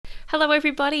Hello,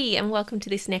 everybody, and welcome to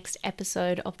this next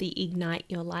episode of the Ignite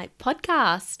Your Light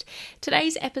podcast.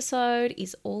 Today's episode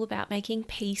is all about making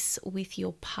peace with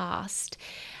your past.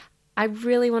 I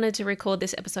really wanted to record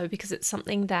this episode because it's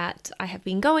something that I have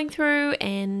been going through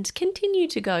and continue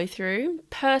to go through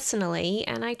personally,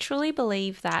 and I truly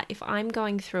believe that if I'm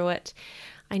going through it,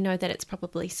 I know that it's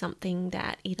probably something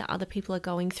that either other people are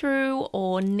going through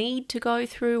or need to go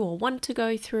through or want to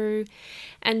go through.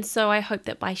 And so I hope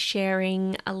that by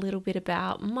sharing a little bit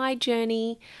about my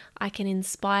journey, I can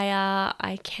inspire,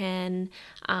 I can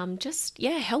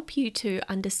help you to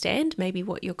understand maybe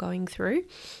what you're going through.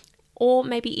 Or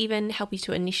maybe even help you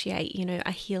to initiate,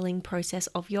 a healing process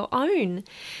of your own.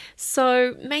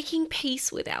 So making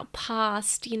peace with our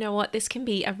past, this can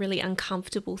be a really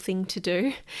uncomfortable thing to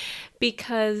do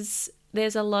because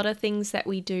there's a lot of things that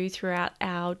we do throughout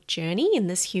our journey in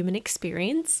this human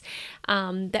experience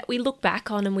that we look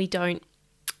back on and we don't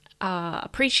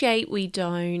appreciate, we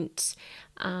don't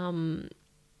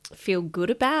feel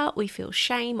good about, we feel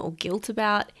shame or guilt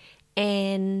about,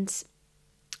 and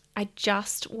I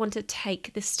just want to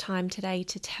take this time today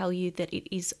to tell you that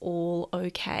it is all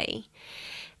okay.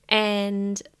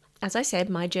 And as I said,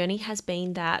 my journey has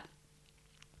been that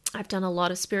I've done a lot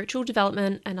of spiritual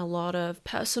development and a lot of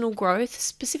personal growth,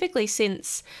 specifically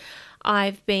since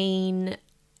I've been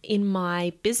in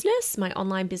my business, my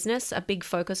online business. A big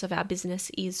focus of our business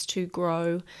is to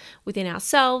grow within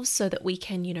ourselves so that we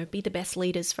can, be the best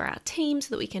leaders for our team,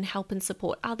 so that we can help and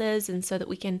support others, and so that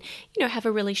we can, have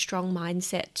a really strong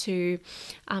mindset to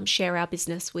share our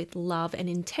business with love and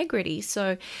integrity.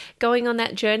 So going on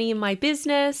that journey in my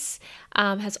business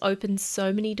has opened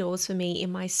so many doors for me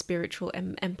in my spiritual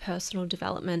and personal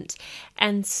development.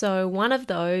 And so one of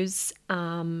those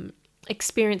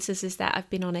experiences is that I've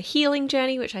been on a healing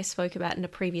journey, which I spoke about in a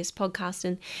previous podcast.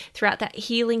 And throughout that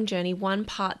healing journey, one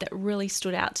part that really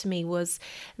stood out to me was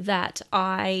that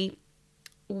I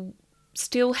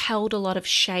still held a lot of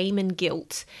shame and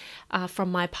guilt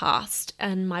from my past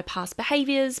and my past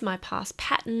behaviors, my past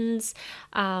patterns,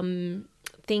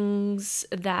 things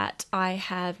that I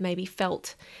have maybe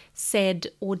felt, said,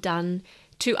 or done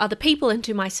to other people and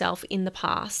to myself in the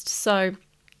past. So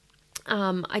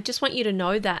I just want you to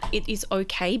know that it is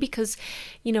okay, because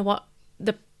you know what,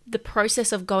 the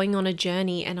process of going on a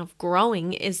journey and of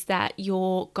growing is that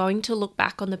you're going to look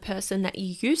back on the person that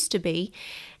you used to be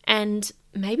and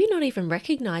maybe not even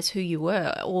recognize who you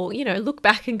were, or look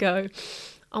back and go,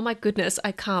 oh my goodness,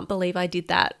 I can't believe I did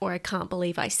that, or I can't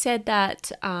believe I said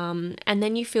that, and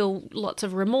then you feel lots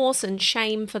of remorse and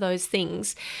shame for those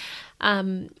things,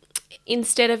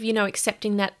 instead of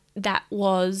accepting that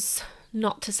was,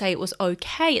 not to say it was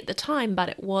okay at the time, but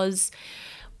it was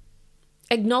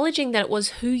acknowledging that it was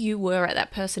who you were at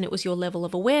that person. It was your level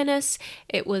of awareness.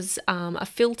 It was a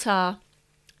filter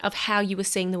of how you were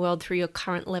seeing the world through your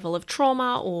current level of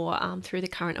trauma, or through the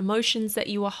current emotions that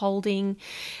you were holding.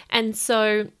 And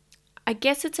so I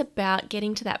guess it's about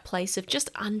getting to that place of just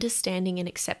understanding and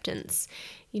acceptance.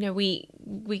 We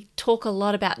talk a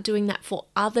lot about doing that for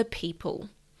other people,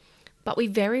 but we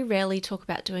very rarely talk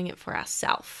about doing it for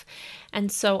ourselves.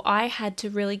 And so I had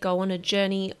to really go on a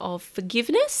journey of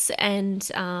forgiveness and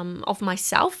of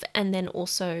myself, and then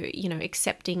also,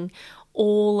 accepting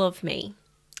all of me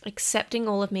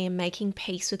and making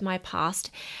peace with my past,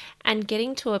 and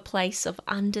getting to a place of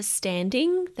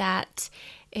understanding that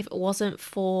if it wasn't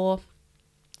for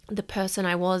the person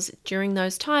I was during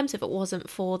those times, if it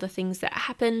wasn't for the things that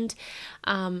happened,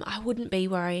 I wouldn't be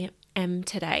where I am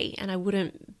today, and I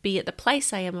wouldn't be at the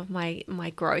place I am of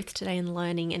my growth today and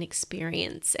learning and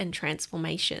experience and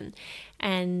transformation.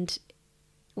 And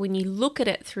when you look at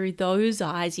it through those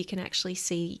eyes, you can actually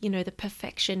see, the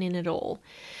perfection in it all.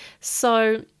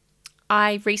 So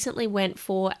I recently went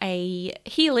for a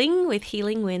healing with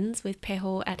Healing Winds, with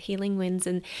Peho at Healing Winds,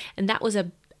 and that was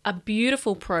a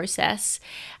beautiful process,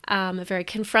 a very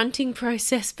confronting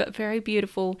process, but very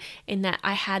beautiful in that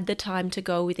I had the time to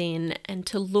go within and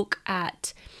to look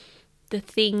at the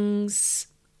things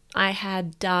I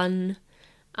had done,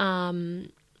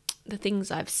 the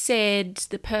things I've said,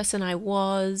 the person I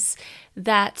was,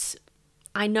 that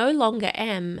I no longer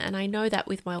am. And I know that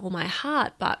with all my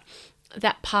heart, but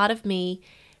that part of me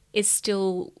is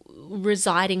still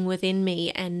residing within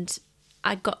me, and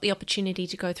I got the opportunity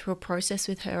to go through a process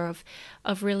with her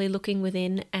of really looking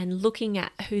within and looking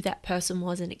at who that person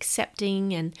was, and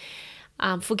accepting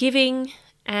and forgiving,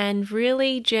 and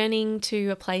really journeying to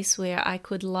a place where I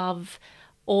could love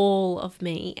all of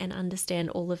me and understand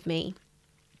all of me.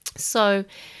 So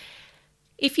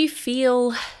if you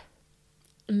feel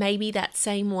maybe that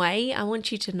same way, I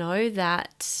want you to know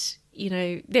that,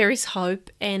 there is hope,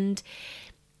 and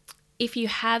if you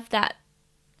have that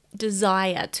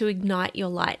desire to ignite your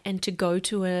light and to go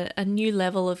to a new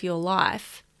level of your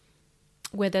life,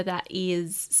 whether that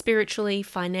is spiritually,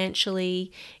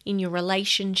 financially, in your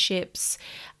relationships,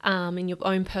 in your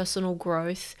own personal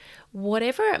growth,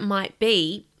 whatever it might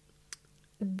be,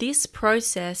 this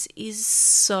process is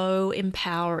so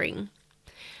empowering.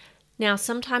 Now,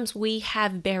 sometimes we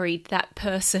have buried that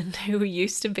person who we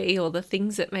used to be, or the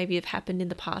things that maybe have happened in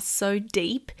the past, so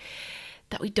deep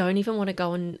that we don't even want to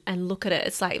go and look at it.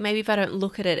 It's like, maybe if I don't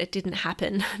look at it, it didn't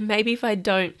happen. Maybe if I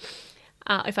don't,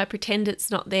 if I pretend it's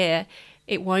not there,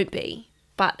 it won't be.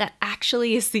 But that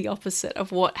actually is the opposite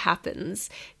of what happens,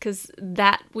 because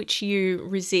that which you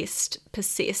resist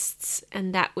persists,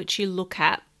 and that which you look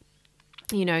at,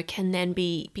 can then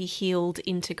be healed,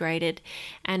 integrated,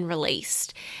 and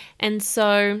released. And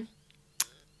so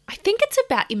I think it's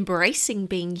about embracing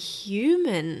being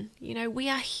human. We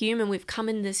are human. We've come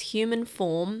in this human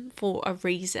form for a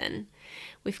reason.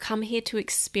 We've come here to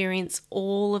experience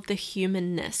all of the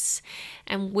humanness.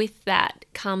 And with that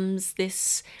comes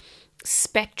this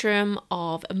spectrum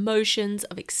of emotions,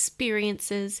 of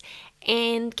experiences,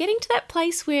 and getting to that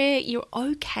place where you're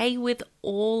okay with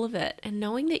all of it and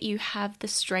knowing that you have the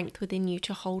strength within you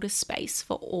to hold a space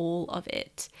for all of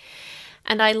it.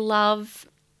 And I love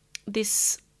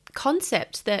this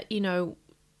concept that,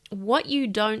 what you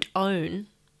don't own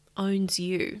owns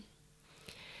you.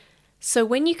 So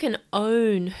when you can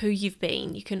own who you've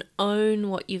been, you can own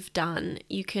what you've done,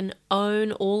 you can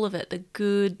own all of it, the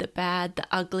good, the bad, the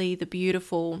ugly, the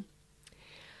beautiful,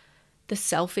 the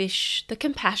selfish, the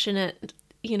compassionate,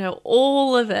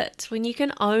 all of it. When you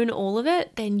can own all of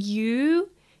it, then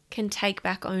you can take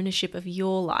back ownership of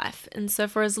your life. And so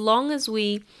for as long as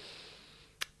we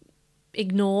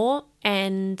ignore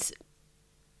and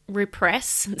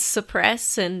repress and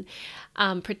suppress and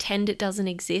pretend it doesn't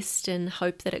exist and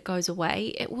hope that it goes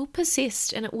away, it will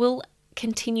persist, and it will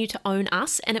continue to own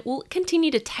us, and it will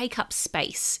continue to take up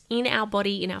space in our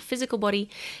body, in our physical body,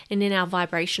 and in our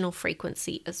vibrational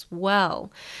frequency as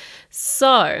well.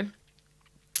 So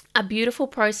a beautiful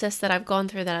process that I've gone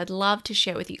through that I'd love to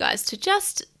share with you guys, to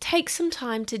just take some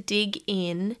time to dig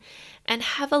in and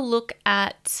have a look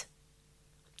at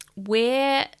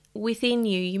where within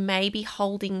you may be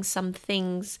holding some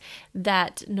things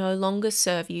that no longer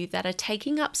serve you, that are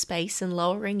taking up space and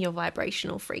lowering your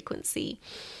vibrational frequency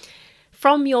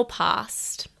from your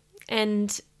past.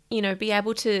 And be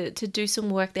able to do some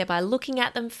work there by looking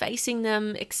at them, facing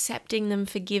them, accepting them,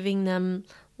 forgiving them,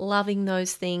 loving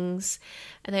those things.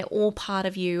 And they're all part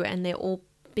of you, and they're all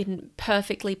been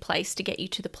perfectly placed to get you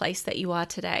to the place that you are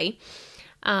today.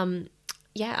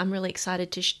 I'm really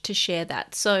excited to share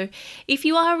that. So if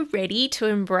you are ready to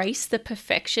embrace the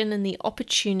perfection and the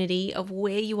opportunity of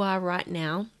where you are right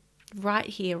now, right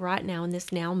here, right now, in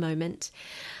this now moment,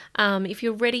 if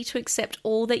you're ready to accept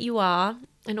all that you are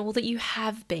and all that you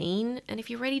have been, and if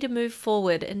you're ready to move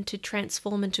forward and to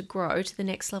transform and to grow to the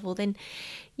next level, then,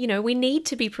 we need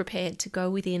to be prepared to go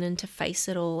within and to face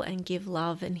it all and give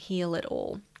love and heal it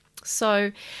all.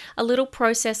 So a little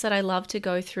process that I love to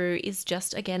go through is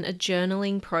just, again, a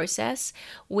journaling process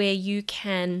where you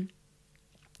can,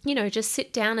 just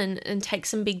sit down and take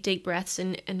some big deep breaths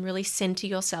and really center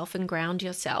yourself and ground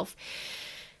yourself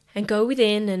and go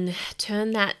within and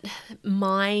turn that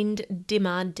mind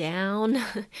dimmer down,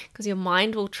 because your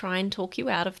mind will try and talk you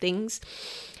out of things,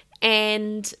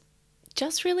 and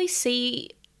just really see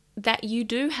that you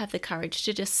do have the courage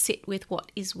to just sit with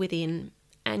what is within.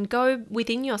 And go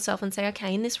within yourself and say,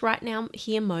 okay, in this right now,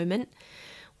 here moment,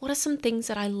 what are some things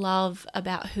that I love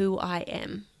about who I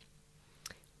am?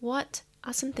 What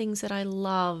are some things that I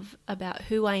love about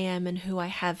who I am and who I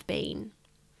have been?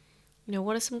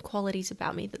 What are some qualities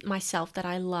about myself that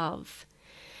I love?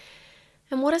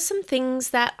 And what are some things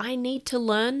that I need to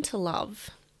learn to love?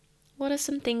 What are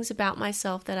some things about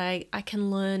myself that I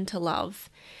can learn to love?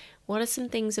 What are some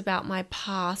things about my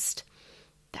past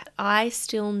that I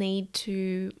still need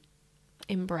to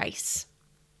embrace?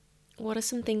 What are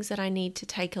some things that I need to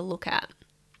take a look at?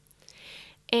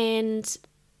 And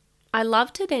I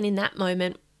love to then, in that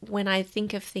moment, when I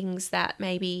think of things that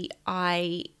maybe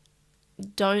I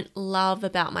don't love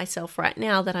about myself right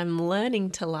now that I'm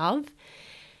learning to love,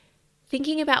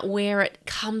 thinking about where it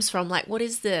comes from, like what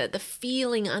is the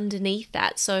feeling underneath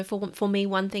that. So for me,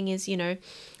 one thing is,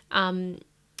 I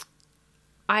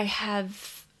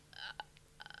have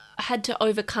had to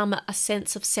overcome a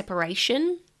sense of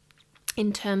separation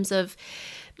in terms of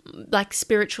like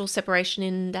spiritual separation,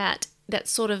 in that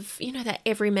sort of, that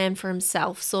every man for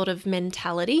himself sort of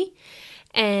mentality.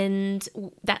 And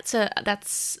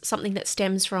that's something that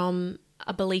stems from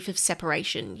a belief of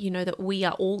separation, that we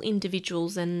are all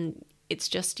individuals and it's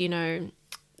just,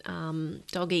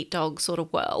 dog eat dog sort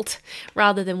of world,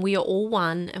 rather than we are all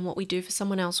one, and what we do for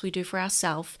someone else, we do for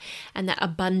ourselves, and that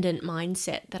abundant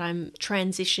mindset that I'm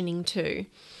transitioning to.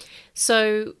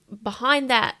 So behind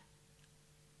that,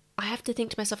 I have to think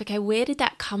to myself, okay, where did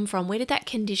that come from? Where did that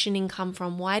conditioning come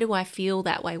from? Why do I feel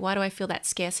that way? Why do I feel that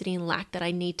scarcity and lack, that I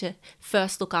need to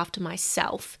first look after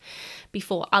myself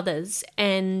before others?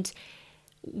 And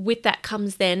with that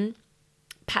comes then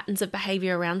patterns of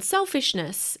behavior around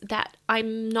selfishness that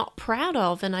I'm not proud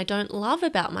of and I don't love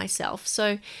about myself.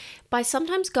 So by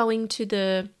sometimes going to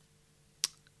the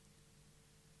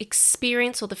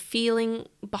experience or the feeling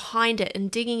behind it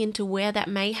and digging into where that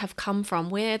may have come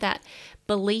from, where that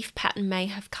belief pattern may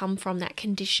have come from, that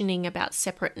conditioning about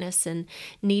separateness and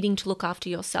needing to look after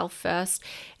yourself first,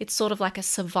 it's sort of like a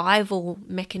survival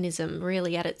mechanism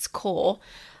really at its core,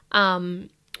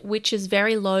 which is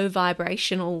very low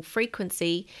vibrational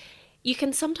frequency. You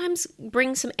can sometimes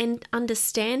bring some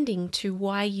understanding to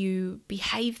why you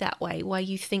behave that way, why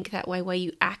you think that way, why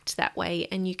you act that way.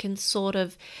 And you can sort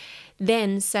of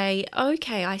then say,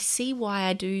 okay, I see why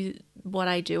I do what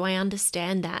I do. I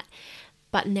understand that.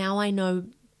 But now I know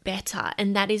better.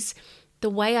 And that is the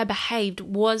way I behaved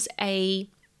was a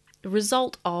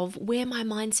result of where my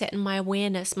mindset and my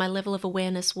awareness, my level of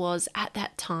awareness was at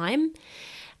that time.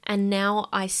 And now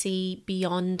I see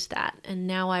beyond that. And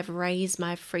now I've raised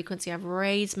my frequency, I've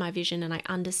raised my vision, and I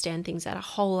understand things at a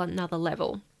whole another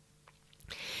level.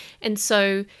 And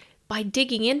so by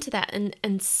digging into that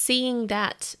and seeing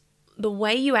that the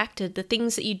way you acted, the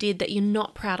things that you did that you're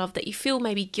not proud of, that you feel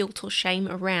maybe guilt or shame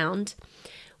around,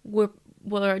 were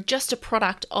just a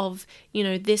product of,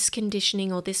 this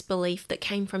conditioning or this belief that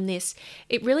came from this,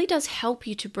 it really does help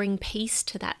you to bring peace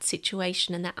to that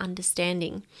situation and that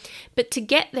understanding. But to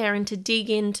get there and to dig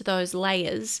into those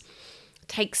layers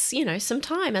takes, some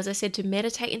time, as I said, to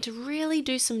meditate and to really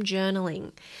do some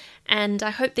journaling. And I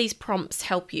hope these prompts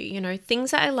help you,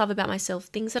 things that I love about myself,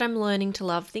 things that I'm learning to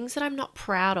love, things that I'm not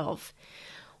proud of.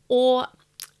 Or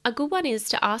a good one is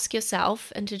to ask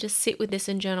yourself and to just sit with this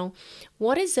and journal,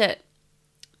 what is it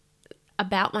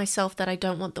about myself that I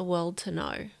don't want the world to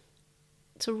know?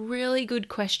 It's a really good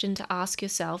question to ask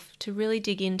yourself, to really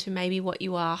dig into maybe what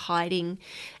you are hiding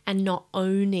and not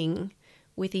owning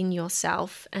within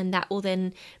yourself. And that will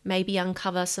then maybe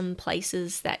uncover some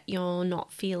places that you're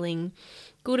not feeling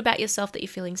good about yourself, that you're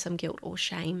feeling some guilt or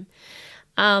shame.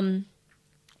 The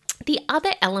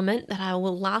other element that I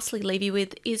will lastly leave you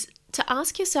with is to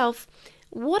ask yourself,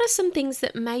 what are some things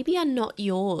that maybe are not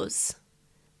yours,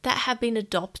 that have been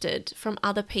adopted from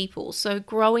other people? So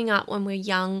growing up when we're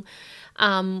young,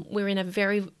 we're in a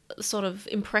very sort of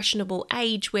impressionable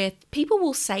age where people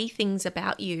will say things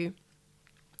about you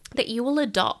that you will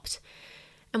adopt.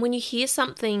 And when you hear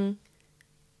something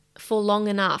for long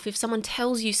enough, if someone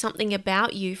tells you something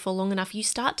about you for long enough, you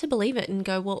start to believe it and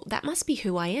go, well, that must be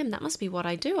who I am. That must be what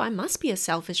I do. I must be a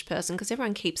selfish person because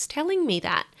everyone keeps telling me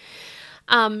that.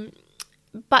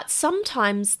 But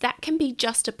sometimes that can be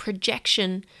just a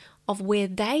projection of where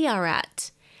they are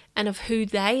at and of who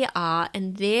they are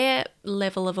and their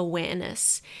level of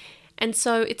awareness. And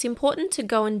so it's important to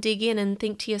go and dig in and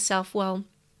think to yourself, well,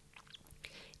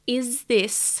 is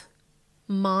this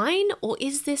mine or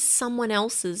is this someone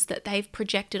else's that they've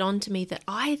projected onto me that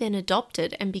I then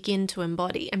adopted and began to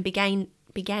embody?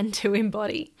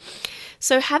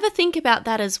 So have a think about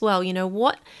that as well.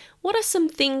 What are some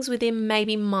things within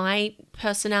maybe my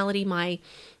personality, my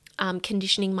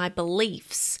conditioning, my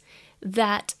beliefs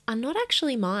that are not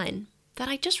actually mine, that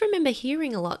I just remember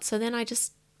hearing a lot. So then I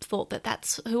just thought that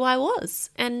that's who I was.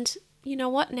 And you know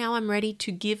what? Now I'm ready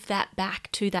to give that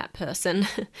back to that person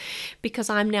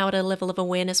because I'm now at a level of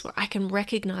awareness where I can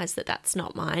recognize that that's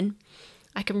not mine.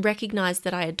 I can recognize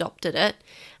that I adopted it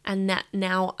and that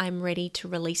now I'm ready to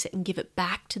release it and give it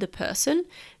back to the person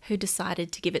who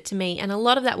decided to give it to me. And a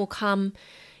lot of that will come,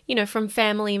 from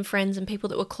family and friends and people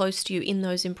that were close to you in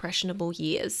those impressionable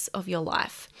years of your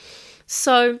life.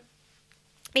 So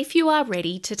if you are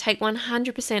ready to take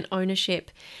 100%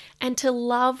 ownership and to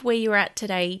love where you're at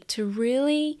today, to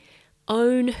really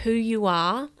own who you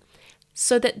are,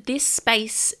 so that this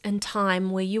space and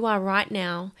time where you are right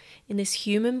now in this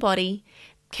human body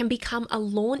can become a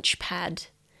launch pad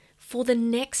for the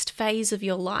next phase of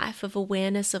your life of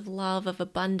awareness, of love, of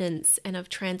abundance, and of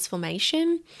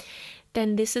transformation,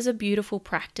 then this is a beautiful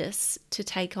practice to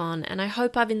take on. And I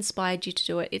hope I've inspired you to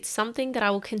do it. It's something that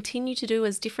I will continue to do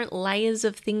as different layers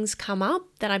of things come up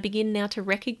that I begin now to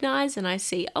recognize, and I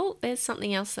see, oh, there's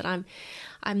something else that I'm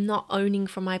not owning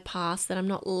from my past, that I'm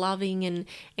not loving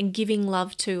and giving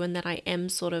love to, and that I am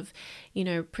sort of,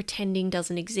 pretending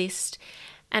doesn't exist.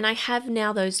 And I have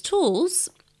now those tools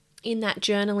in that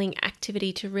journaling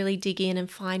activity to really dig in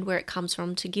and find where it comes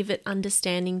from, to give it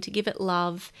understanding, to give it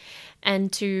love,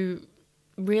 and to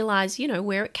realize,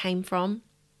 where it came from,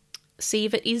 see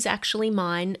if it is actually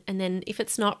mine, and then if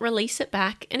it's not, release it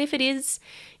back. And if it is,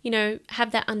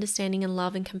 have that understanding and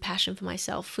love and compassion for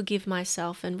myself, forgive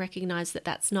myself, and recognize that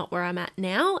that's not where I'm at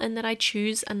now, and that I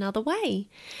choose another way.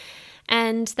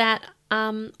 And that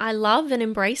I love and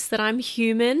embrace that I'm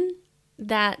human,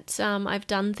 that I've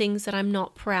done things that I'm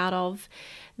not proud of,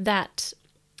 that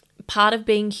part of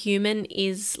being human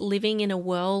is living in a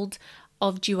world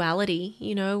of duality,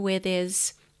 where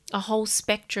there's a whole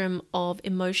spectrum of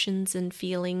emotions and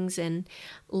feelings and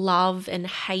love and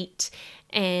hate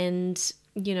and,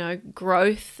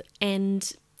 growth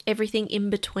and everything in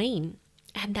between.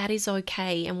 And that is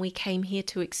okay. And we came here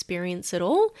to experience it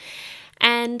all.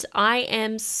 And I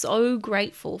am so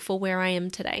grateful for where I am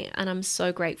today. And I'm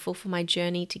so grateful for my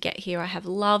journey to get here. I have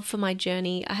love for my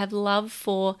journey. I have love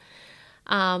for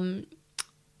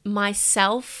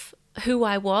myself, who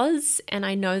I was. And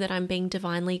I know that I'm being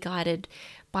divinely guided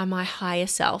by my higher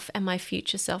self and my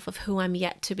future self of who I'm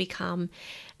yet to become.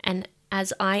 And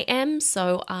as I am,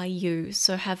 so are you.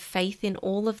 So have faith in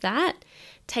all of that.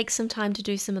 Take some time to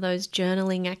do some of those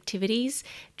journaling activities.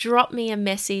 Drop me a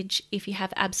message if you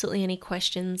have absolutely any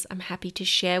questions. I'm happy to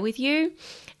share with you.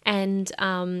 And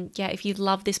if you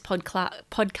love this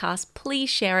podcast, please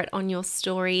share it on your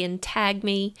story and tag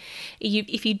me.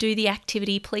 If you do the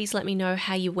activity, please let me know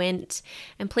how you went.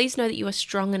 And please know that you are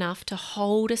strong enough to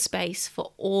hold a space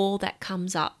for all that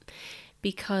comes up.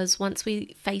 Because once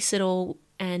we face it all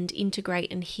and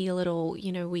integrate and heal it all,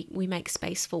 we make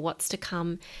space for what's to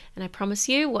come. And I promise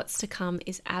you, what's to come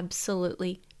is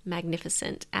absolutely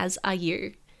magnificent, as are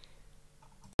you.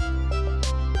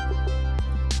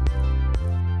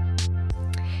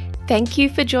 Thank you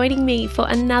for joining me for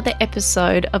another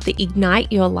episode of the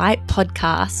Ignite Your Light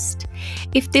podcast.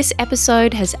 If this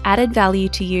episode has added value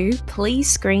to you,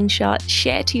 please screenshot,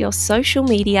 share to your social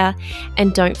media,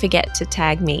 and don't forget to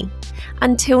tag me.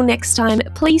 Until next time,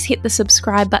 please hit the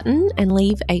subscribe button and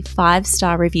leave a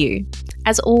 5-star review.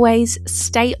 As always,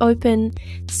 stay open,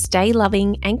 stay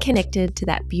loving, and connected to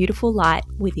that beautiful light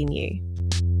within you.